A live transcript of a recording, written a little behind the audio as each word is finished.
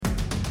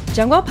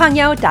中国朋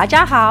友大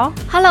家好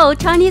Hello,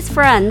 Chinese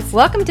friends.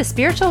 Welcome to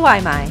Spiritual 外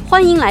卖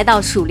欢迎来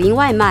到属灵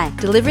外卖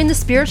Delivering the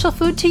spiritual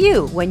food to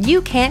you when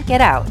you can't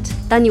get out.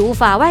 当你无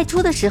法外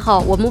出的时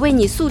候，我们为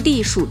你速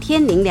递属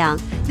天灵粮。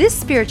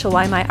 This Spiritual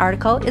外卖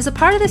article is a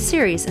part of the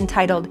series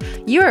entitled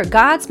You're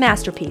God's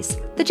Masterpiece,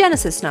 the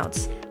Genesis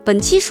Notes. 本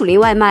期属灵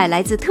外卖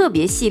来自特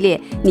别系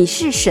列你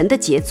是神的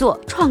杰作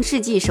创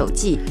世纪手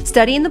记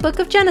Studying the book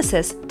of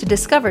Genesis to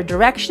discover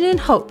direction and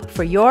hope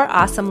for your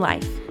awesome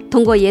life.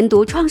 通过研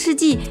读创世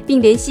纪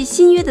并联系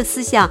新约的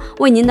思想，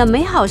为您的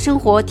美好生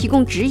活提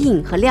供指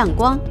引和亮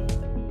光。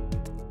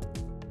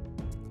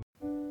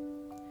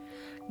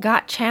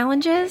 Got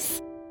challenges?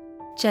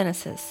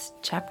 Genesis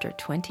chapter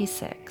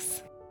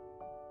 26.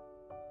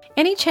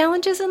 Any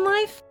challenges in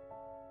life?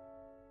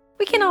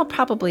 We can all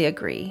probably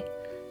agree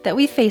that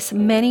we face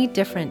many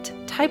different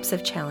types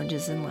of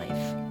challenges in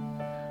life.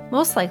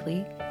 Most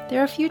likely,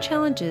 there are a few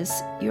challenges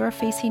you are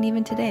facing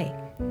even today.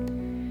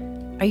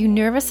 Are you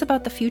nervous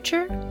about the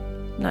future?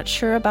 Not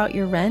sure about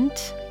your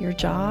rent, your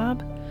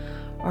job,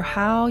 or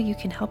how you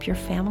can help your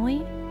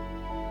family?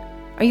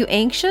 Are you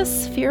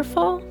anxious,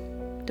 fearful,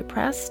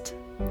 depressed,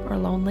 or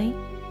lonely?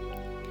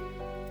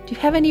 Do you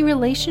have any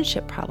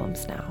relationship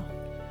problems now?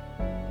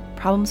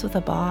 Problems with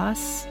a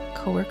boss,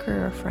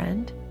 coworker, or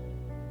friend?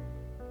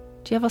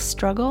 Do you have a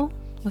struggle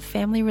with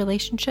family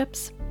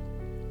relationships?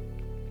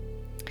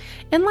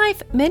 In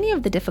life, many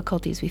of the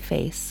difficulties we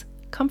face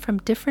come from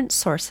different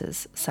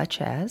sources, such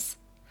as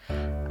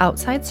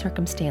outside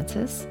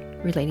circumstances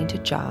relating to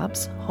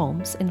jobs,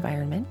 homes,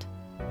 environment,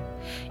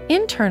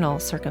 internal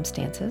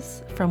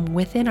circumstances from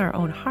within our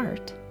own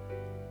heart,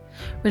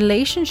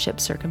 relationship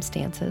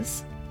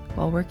circumstances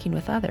while working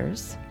with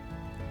others,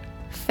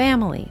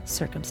 family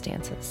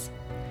circumstances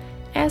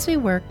as we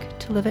work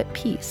to live at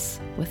peace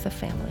with the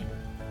family.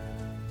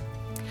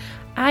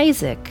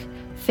 Isaac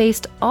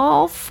faced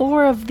all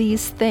four of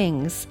these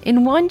things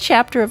in one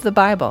chapter of the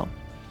Bible.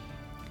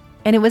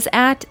 And it was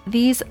at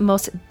these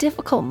most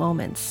difficult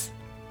moments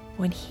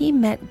when he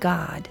met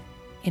God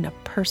in a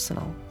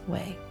personal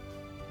way.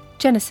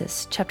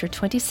 Genesis chapter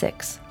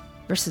 26,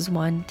 verses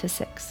 1 to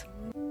 6.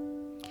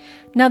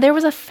 Now there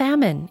was a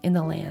famine in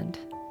the land,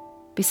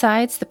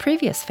 besides the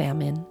previous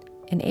famine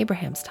in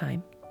Abraham's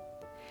time.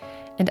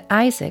 And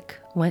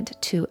Isaac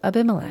went to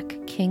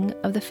Abimelech, king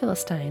of the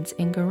Philistines,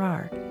 in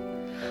Gerar.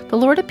 The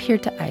Lord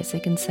appeared to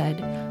Isaac and said,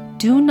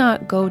 "Do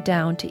not go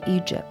down to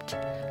Egypt.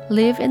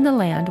 Live in the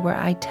land where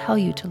I tell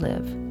you to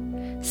live.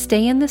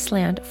 Stay in this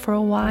land for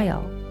a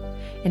while,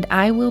 and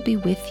I will be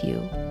with you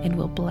and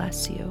will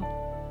bless you.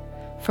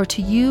 For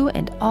to you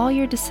and all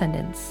your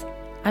descendants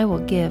I will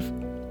give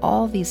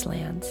all these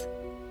lands,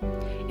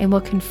 and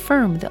will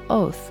confirm the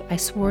oath I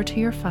swore to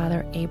your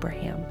father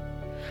Abraham.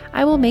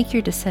 I will make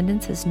your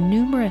descendants as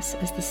numerous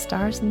as the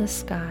stars in the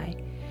sky,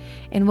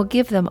 and will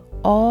give them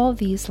all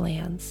these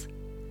lands.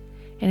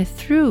 And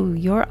through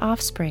your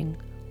offspring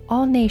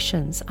all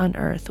nations on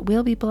earth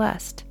will be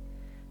blessed,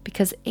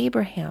 because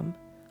Abraham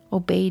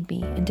obeyed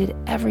me and did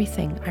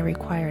everything I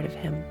required of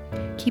him,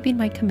 keeping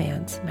my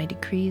commands, my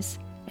decrees,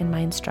 and my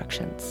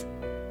instructions."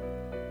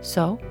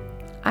 So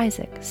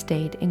Isaac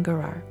stayed in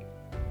Gerar.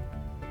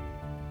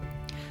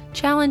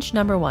 Challenge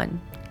number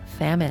 1,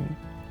 famine.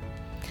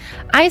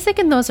 Isaac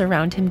and those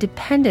around him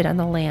depended on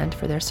the land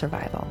for their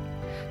survival.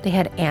 They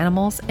had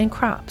animals and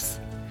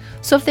crops.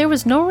 So if there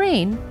was no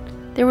rain,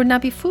 there would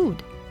not be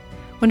food.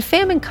 When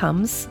famine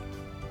comes,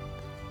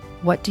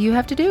 what do you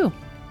have to do?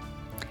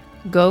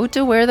 Go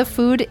to where the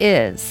food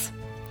is.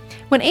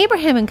 When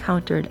Abraham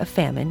encountered a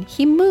famine,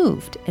 he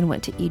moved and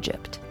went to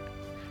Egypt.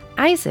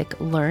 Isaac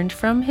learned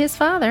from his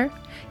father.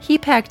 He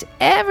packed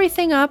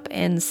everything up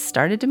and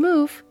started to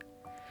move.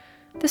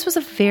 This was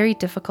a very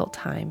difficult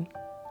time.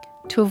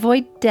 To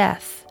avoid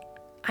death,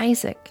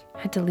 Isaac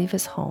had to leave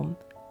his home.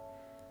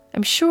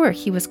 I'm sure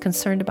he was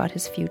concerned about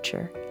his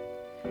future.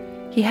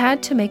 He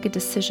had to make a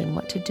decision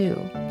what to do,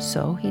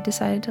 so he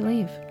decided to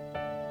leave.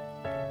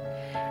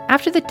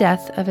 After the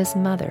death of his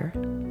mother,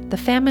 the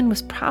famine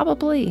was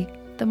probably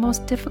the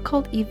most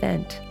difficult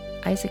event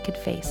Isaac had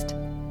faced.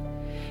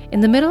 In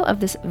the middle of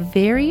this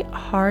very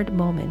hard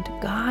moment,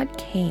 God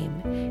came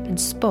and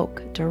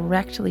spoke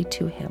directly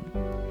to him.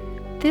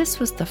 This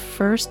was the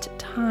first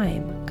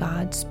time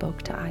God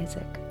spoke to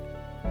Isaac.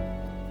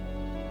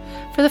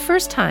 For the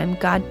first time,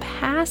 God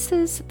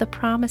passes the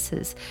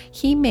promises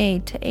he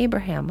made to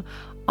Abraham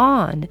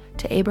on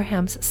to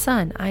Abraham's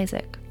son,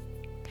 Isaac.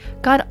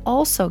 God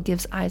also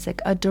gives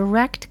Isaac a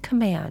direct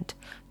command: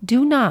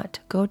 do not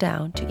go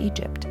down to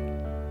Egypt.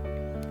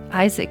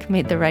 Isaac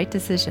made the right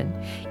decision.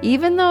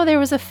 Even though there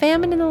was a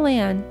famine in the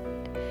land,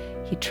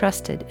 he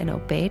trusted and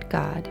obeyed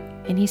God,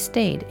 and he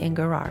stayed in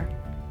Gerar.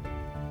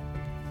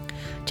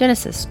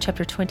 Genesis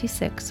chapter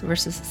 26,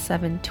 verses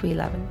 7 to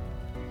 11.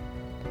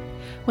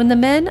 When the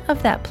men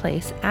of that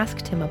place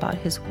asked him about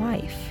his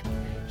wife,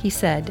 he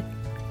said,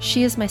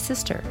 "She is my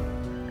sister."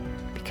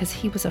 Because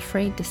he was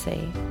afraid to say,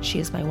 "She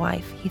is my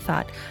wife," he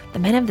thought, "The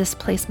men of this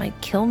place might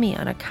kill me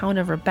on account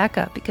of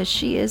Rebekah, because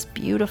she is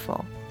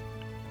beautiful."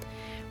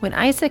 When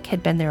Isaac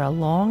had been there a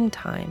long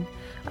time,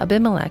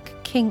 Abimelech,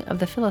 king of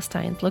the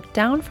Philistines, looked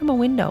down from a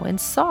window and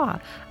saw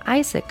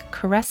Isaac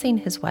caressing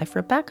his wife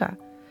Rebekah.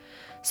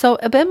 So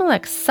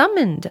Abimelech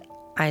summoned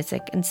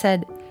Isaac and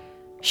said,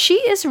 "She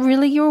is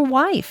really your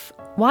wife.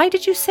 Why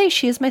did you say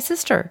she is my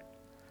sister?"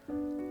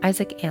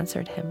 Isaac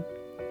answered him,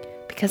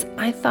 "Because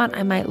I thought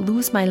I might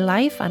lose my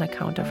life on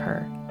account of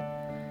her."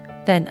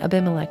 Then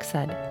Abimelech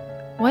said,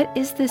 "What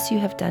is this you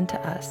have done to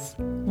us?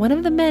 One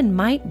of the men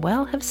might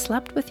well have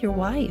slept with your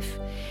wife,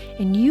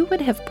 and you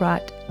would have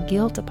brought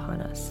guilt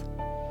upon us."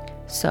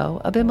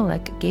 So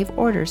Abimelech gave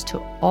orders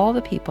to all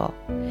the people,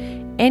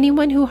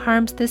 "Anyone who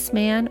harms this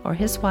man or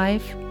his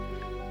wife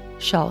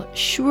shall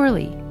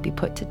surely be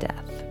put to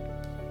death."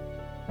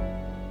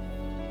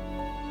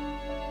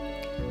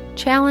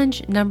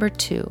 Challenge number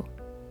 2,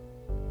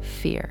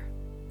 fear.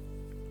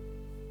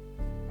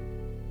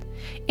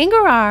 In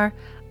Gerar,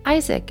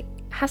 Isaac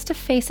has to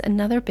face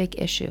another big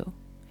issue,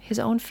 his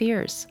own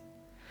fears.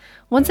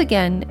 Once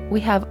again, we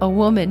have a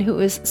woman who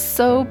is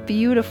so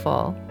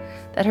beautiful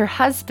that her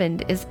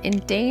husband is in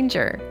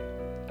danger.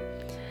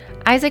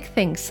 Isaac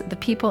thinks the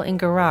people in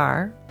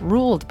Gerar,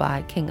 ruled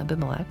by King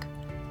Abimelech,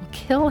 will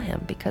kill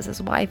him because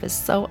his wife is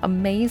so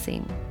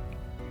amazing.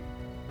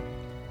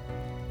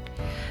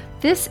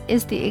 This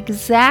is the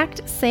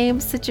exact same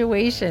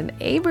situation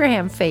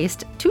Abraham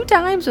faced 2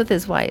 times with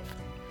his wife,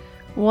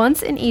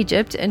 once in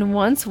Egypt and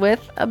once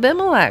with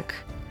Abimelech.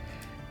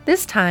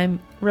 This time,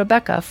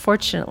 Rebekah,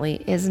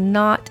 fortunately, is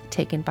not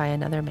taken by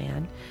another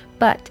man,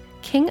 but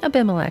King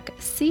Abimelech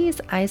sees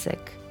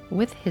Isaac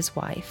with his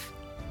wife.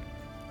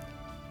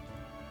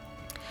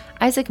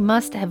 Isaac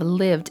must have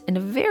lived in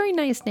a very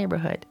nice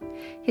neighborhood.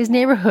 His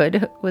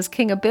neighborhood was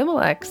King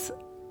Abimelech's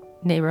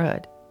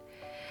neighborhood.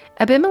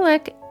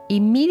 Abimelech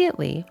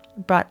immediately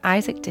brought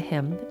Isaac to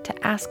him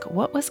to ask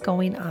what was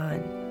going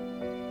on.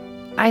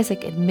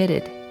 Isaac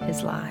admitted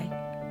his lie.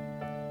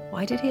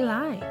 Why did he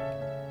lie?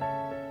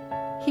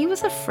 He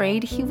was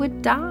afraid he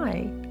would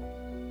die.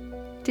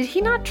 Did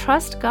he not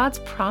trust God's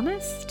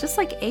promise? Just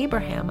like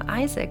Abraham,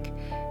 Isaac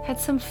had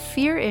some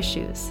fear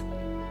issues.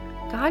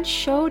 God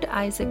showed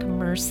Isaac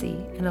mercy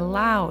and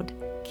allowed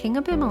King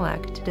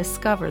Abimelech to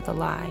discover the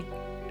lie.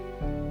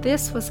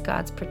 This was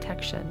God's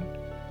protection,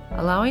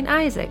 allowing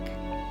Isaac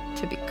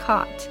to be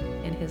caught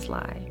in his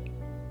lie.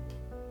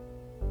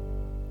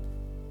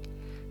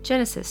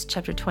 Genesis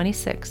chapter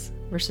 26,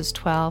 verses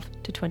 12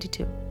 to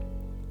 22.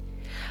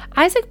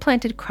 Isaac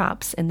planted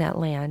crops in that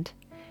land,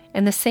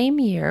 and the same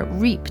year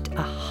reaped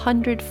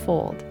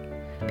 100-fold,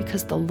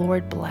 because the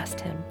Lord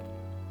blessed him.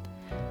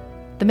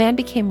 The man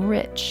became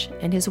rich,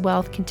 and his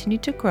wealth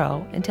continued to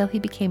grow until he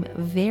became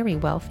very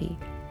wealthy.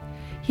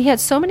 He had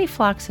so many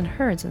flocks and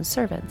herds and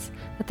servants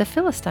that the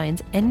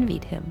Philistines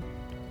envied him.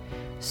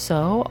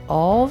 So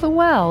all the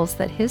wells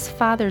that his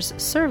father's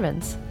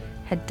servants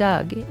had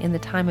dug in the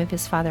time of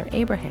his father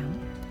Abraham,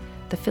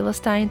 the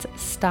Philistines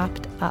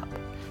stopped up,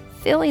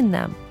 filling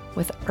them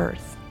with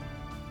earth.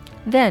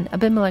 Then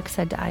Abimelech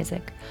said to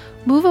Isaac,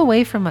 "Move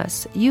away from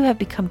us. You have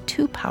become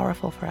too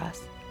powerful for us."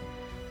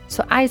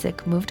 So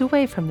Isaac moved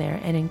away from there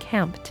and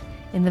encamped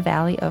in the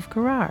valley of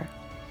Gerar,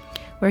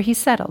 where he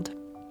settled.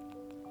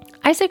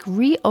 Isaac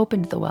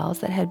reopened the wells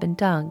that had been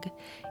dug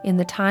in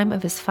the time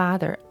of his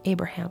father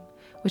Abraham,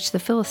 which the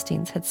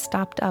Philistines had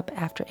stopped up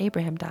after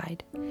Abraham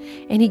died,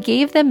 and he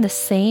gave them the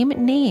same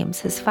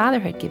names his father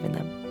had given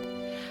them.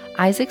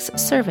 Isaac's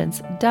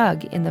servants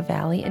dug in the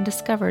valley and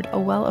discovered a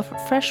well of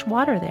fresh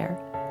water there.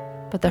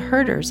 But the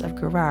herders of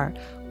Gerar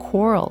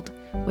quarreled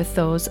with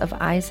those of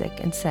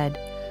Isaac and said,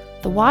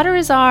 "The water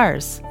is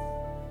ours."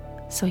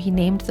 So he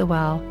named the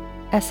well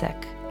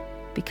Esek,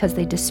 because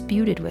they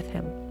disputed with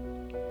him.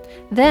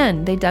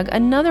 Then they dug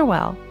another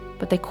well,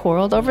 but they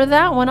quarreled over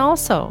that one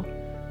also.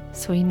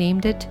 So he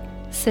named it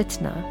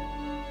Sitnah.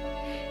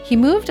 He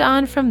moved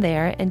on from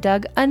there and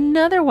dug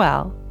another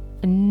well,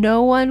 and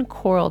no one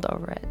quarreled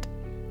over it.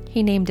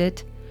 He named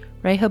it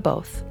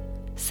Rehoboth,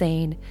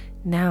 saying,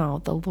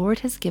 "Now the Lord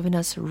has given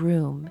us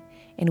room,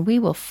 and we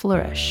will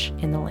flourish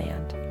in the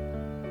land."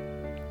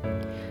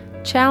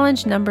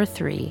 Challenge number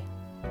 3,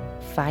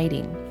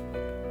 fighting.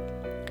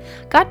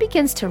 God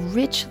begins to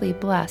richly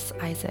bless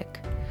Isaac.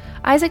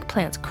 Isaac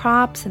plants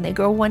crops, and they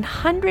grow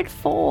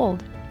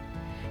 100-fold.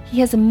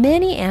 He has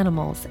many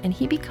animals, and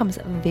he becomes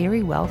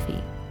very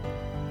wealthy.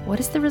 What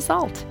is the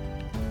result?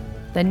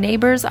 The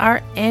neighbors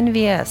are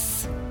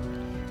envious.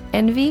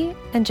 Envy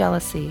and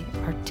jealousy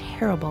are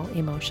terrible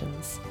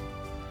emotions.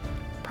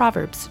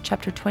 Proverbs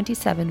chapter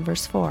 27,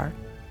 verse 4.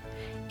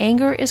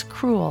 Anger is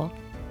cruel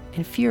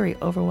and fury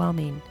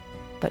overwhelming,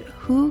 but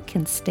who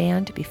can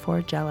stand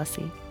before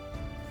jealousy?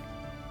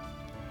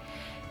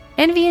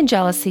 Envy and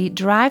jealousy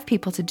drive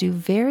people to do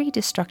very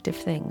destructive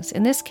things.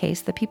 In this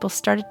case, the people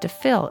started to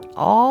fill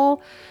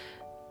all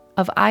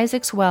of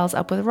Isaac's wells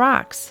up with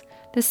rocks.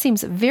 This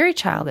seems very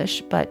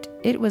childish, but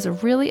it was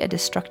really a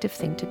destructive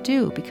thing to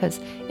do because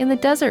in the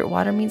desert,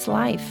 water means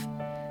life.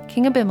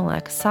 King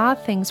Abimelech saw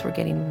things were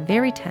getting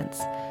very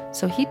tense,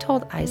 so he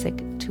told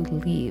Isaac to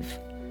leave.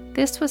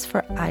 This was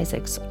for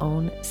Isaac's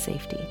own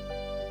safety.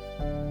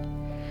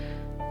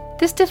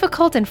 This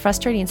difficult and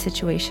frustrating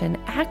situation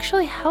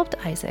actually helped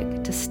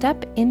Isaac to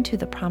step into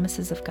the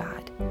promises of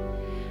God.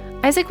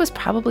 Isaac was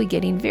probably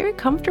getting very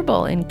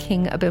comfortable in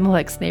King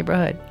Abimelech's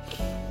neighborhood,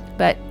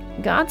 but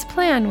God's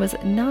plan was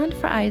not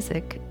for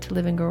Isaac to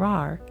live in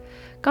Gerar.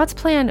 God's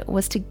plan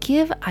was to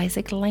give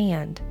Isaac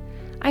land.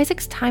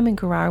 Isaac's time in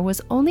Gerar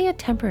was only a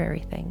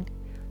temporary thing,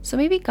 so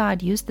maybe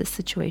God used this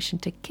situation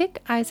to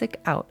kick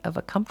Isaac out of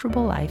a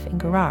comfortable life in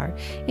Gerar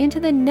into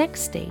the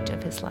next stage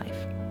of his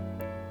life.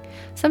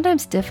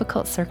 Sometimes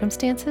difficult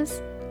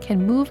circumstances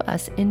can move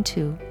us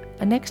into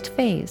a next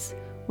phase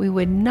we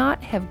would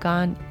not have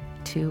gone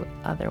to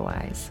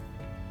otherwise.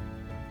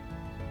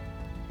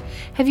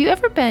 Have you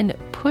ever been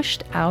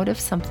pushed out of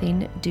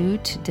something due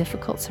to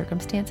difficult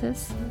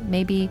circumstances?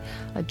 Maybe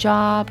a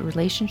job,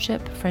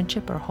 relationship,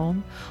 friendship, or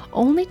home,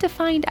 only to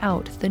find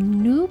out the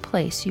new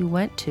place you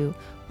went to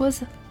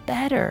was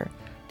better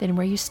than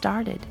where you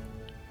started.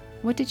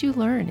 What did you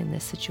learn in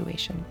this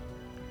situation?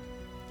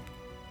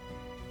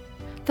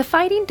 The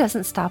fighting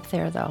doesn't stop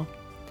there, though.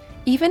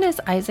 Even as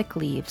Isaac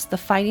leaves, the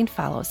fighting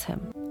follows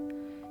him.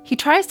 He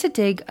tries to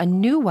dig a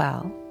new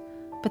well,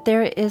 but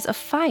there is a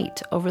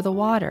fight over the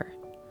water,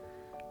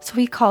 so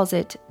he calls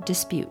it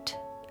dispute.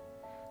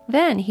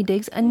 Then he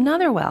digs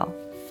another well,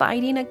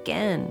 fighting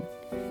again.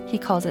 He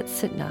calls it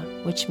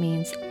Sitnah, which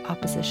means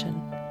opposition.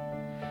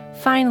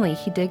 Finally,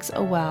 he digs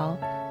a well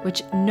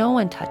which no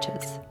one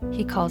touches.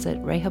 He calls it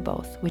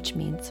Rehoboth, which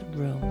means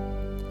room.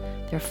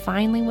 There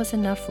finally was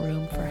enough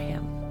room for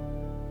him.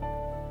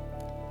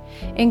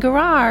 In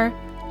Gerar,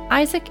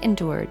 Isaac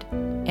endured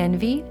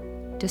envy,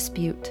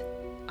 dispute,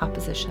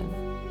 opposition.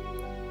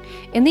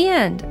 In the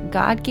end,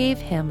 God gave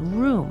him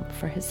room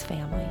for his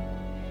family.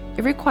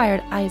 It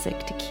required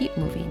Isaac to keep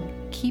moving,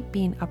 keep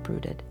being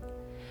uprooted.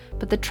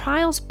 But the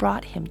trials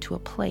brought him to a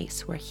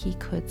place where he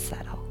could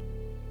settle.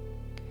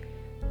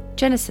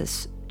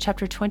 Genesis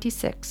chapter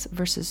 26,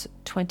 verses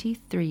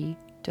 23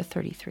 to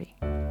 33.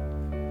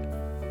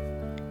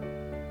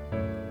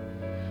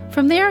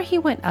 From there he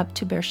went up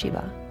to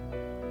Beersheba.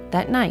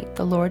 That night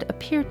the Lord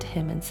appeared to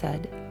him and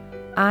said,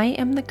 I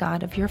am the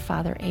God of your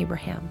father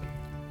Abraham.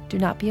 Do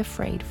not be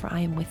afraid, for I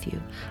am with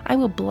you. I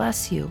will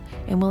bless you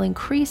and will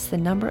increase the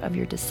number of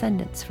your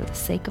descendants for the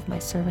sake of my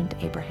servant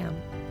Abraham.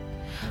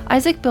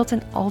 Isaac built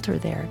an altar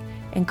there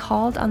and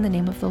called on the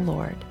name of the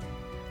Lord.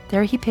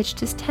 There he pitched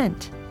his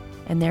tent,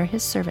 and there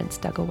his servants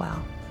dug a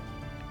well.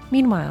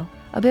 Meanwhile,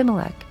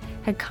 Abimelech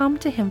had come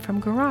to him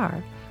from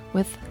Gerar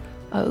with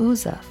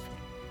Ahuzzath,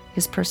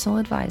 his personal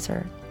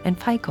advisor, and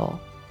Phicol,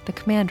 the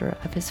commander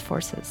of his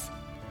forces.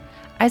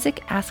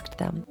 Isaac asked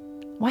them,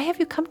 Why have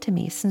you come to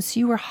me, since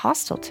you were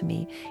hostile to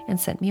me and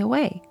sent me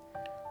away?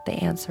 They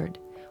answered,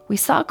 We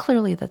saw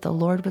clearly that the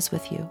Lord was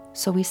with you,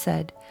 so we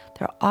said,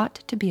 There ought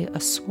to be a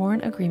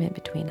sworn agreement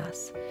between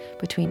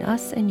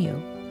us and you.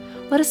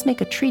 Let us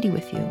make a treaty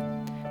with you,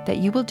 that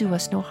you will do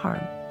us no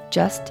harm,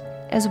 just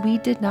as we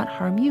did not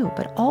harm you,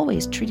 but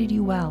always treated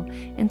you well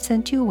and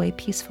sent you away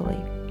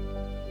peacefully.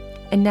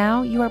 And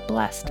now you are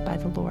blessed by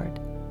the Lord.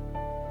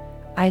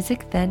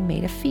 Isaac then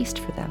made a feast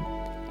for them,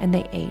 and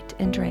they ate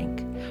and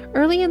drank.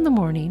 Early in the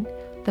morning,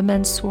 the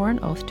men swore an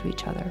oath to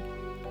each other.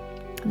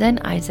 Then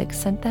Isaac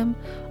sent them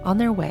on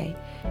their way,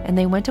 and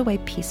they went away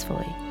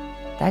peacefully.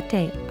 That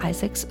day,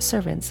 Isaac's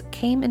servants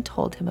came and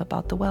told him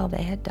about the well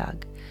they had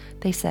dug.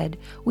 They said,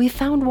 We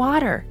found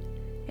water,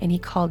 and he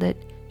called it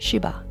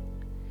Sheba.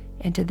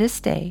 And to this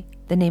day,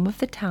 the name of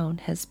the town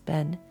has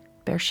been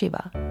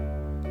Beersheba.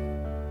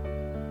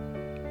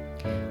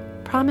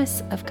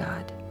 Promise of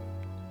God.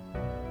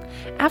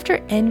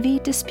 After envy,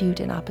 dispute,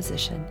 and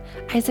opposition,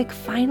 Isaac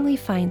finally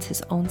finds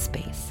his own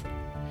space.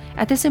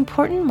 At this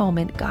important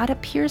moment, God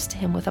appears to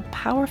him with a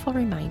powerful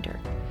reminder.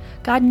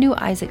 God knew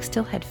Isaac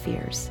still had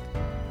fears.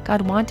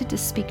 God wanted to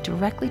speak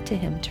directly to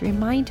him to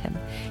remind him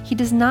he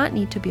does not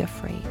need to be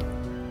afraid.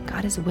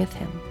 God is with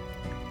him.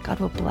 God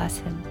will bless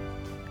him.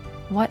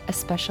 What a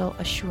special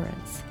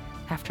assurance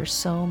after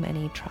so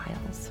many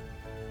trials.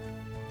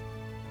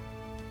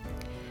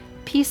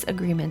 Peace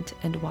agreement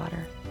and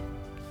water.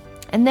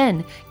 And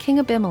then King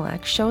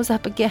Abimelech shows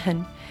up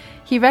again.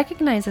 He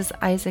recognizes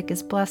Isaac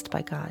is blessed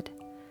by God.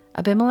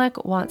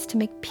 Abimelech wants to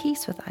make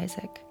peace with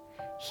Isaac.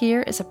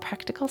 Here is a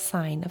practical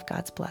sign of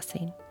God's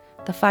blessing.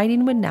 The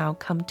fighting would now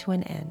come to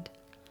an end.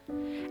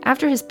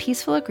 After his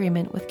peaceful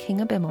agreement with King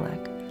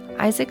Abimelech,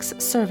 Isaac's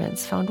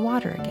servants found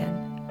water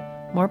again,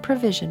 more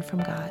provision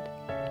from God.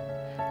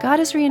 God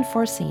is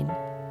reinforcing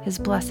his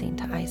blessing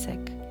to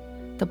Isaac.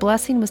 The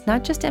blessing was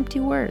not just empty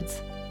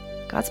words.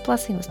 God's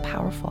blessing was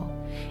powerful,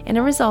 and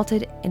it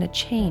resulted in a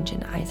change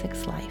in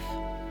Isaac's life.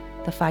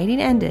 The fighting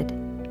ended,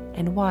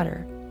 and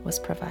water was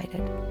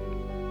provided.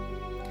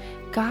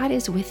 God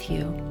is with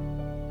you.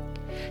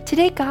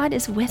 Today, God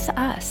is with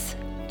us.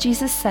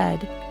 Jesus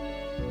said,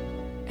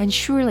 And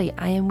surely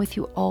I am with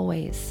you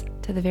always,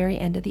 to the very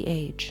end of the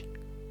age.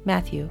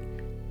 Matthew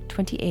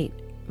 28,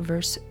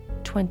 verse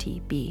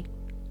 20b.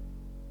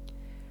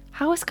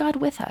 How is God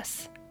with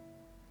us?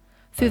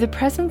 Through the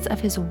presence of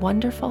His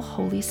wonderful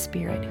Holy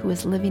Spirit who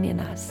is living in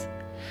us.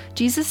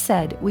 Jesus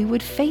said we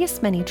would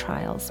face many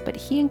trials, but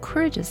he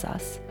encourages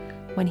us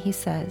when he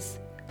says,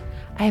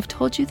 I have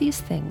told you these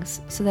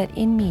things so that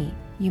in me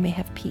you may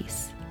have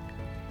peace.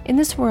 In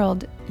this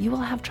world you will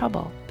have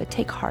trouble, but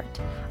take heart.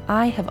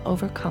 I have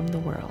overcome the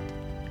world.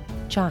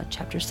 John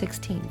chapter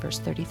 16, verse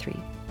 33.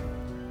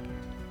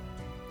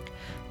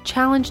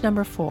 Challenge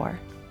number 4,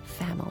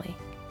 family.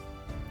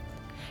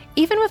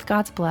 Even with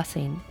God's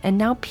blessing and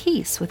now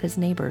peace with his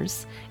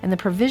neighbors and the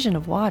provision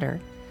of water,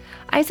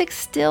 Isaac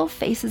still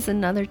faces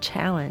another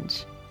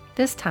challenge.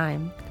 This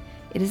time,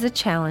 it is a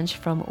challenge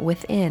from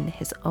within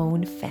his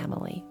own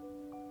family.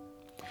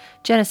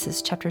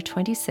 Genesis chapter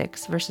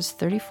 26, verses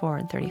 34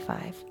 and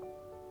 35.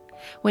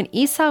 When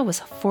Esau was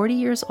 40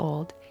 years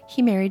old,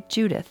 he married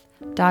Judith,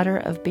 daughter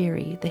of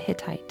Beeri the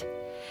Hittite,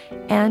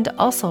 and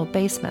also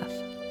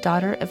Basemath,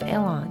 daughter of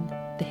Elon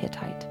the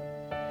Hittite.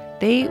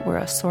 They were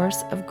a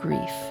source of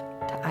grief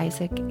to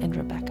Isaac and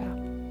Rebekah.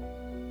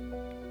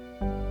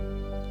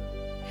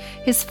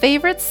 His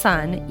favorite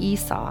son,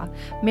 Esau,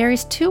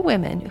 marries 2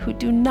 women who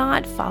do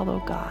not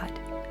follow God.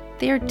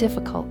 They are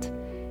difficult,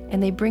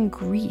 and they bring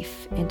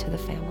grief into the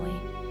family.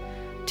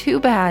 Too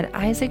bad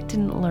Isaac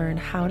didn't learn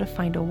how to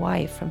find a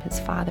wife from his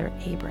father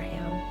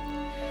Abraham.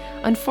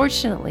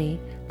 Unfortunately,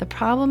 the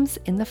problems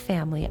in the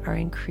family are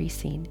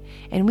increasing,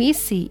 and we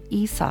see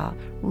Esau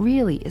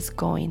really is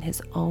going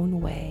his own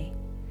way.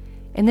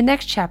 In the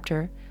next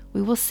chapter,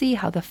 we will see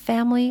how the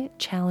family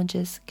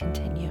challenges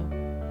continue.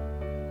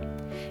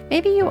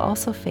 Maybe you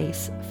also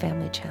face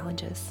family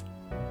challenges.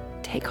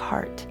 Take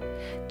heart.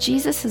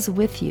 Jesus is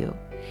with you,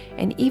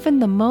 and even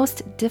the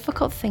most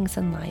difficult things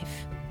in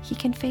life, he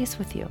can face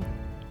with you.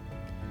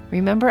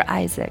 Remember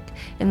Isaac.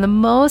 In the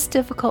most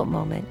difficult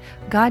moment,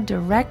 God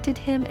directed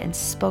him and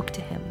spoke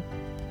to him.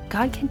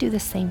 God can do the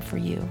same for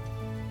you.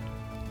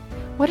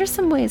 What are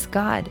some ways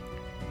God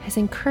has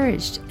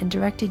encouraged and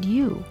directed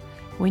you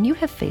when you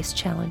have faced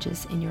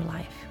challenges in your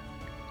life?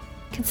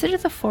 Consider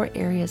the 4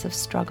 areas of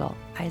struggle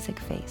Isaac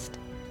faced.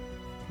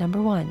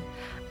 Number 1,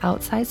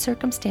 outside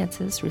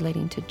circumstances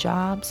relating to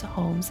jobs,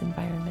 homes,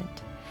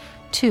 environment.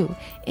 2,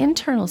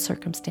 internal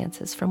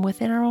circumstances from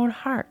within our own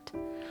heart.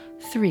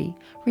 3,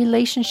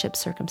 relationship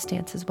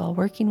circumstances while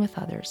working with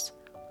others.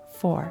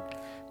 4,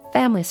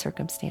 family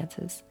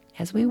circumstances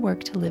as we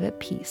work to live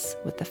at peace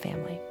with the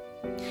family.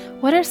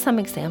 What are some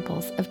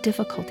examples of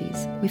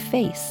difficulties we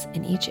face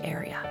in each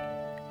area?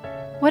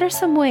 What are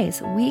some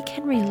ways we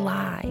can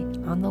rely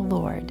on the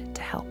Lord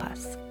to help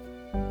us?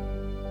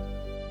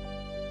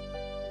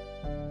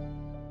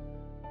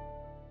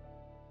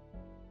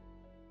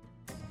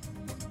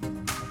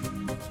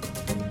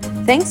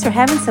 Thanks for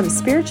having some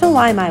spiritual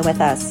Limai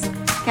with us.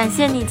 感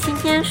谢你今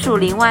天属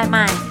灵外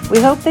卖。 We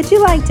hope that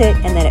you liked it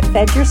and that it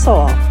fed your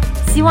soul.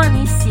 希望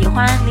你喜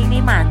欢，灵里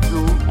满足。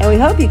 And we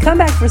hope you come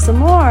back for some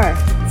more.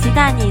 期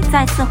待你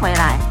再次回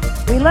来。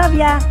 We love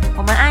ya.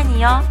 我们爱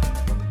你哟。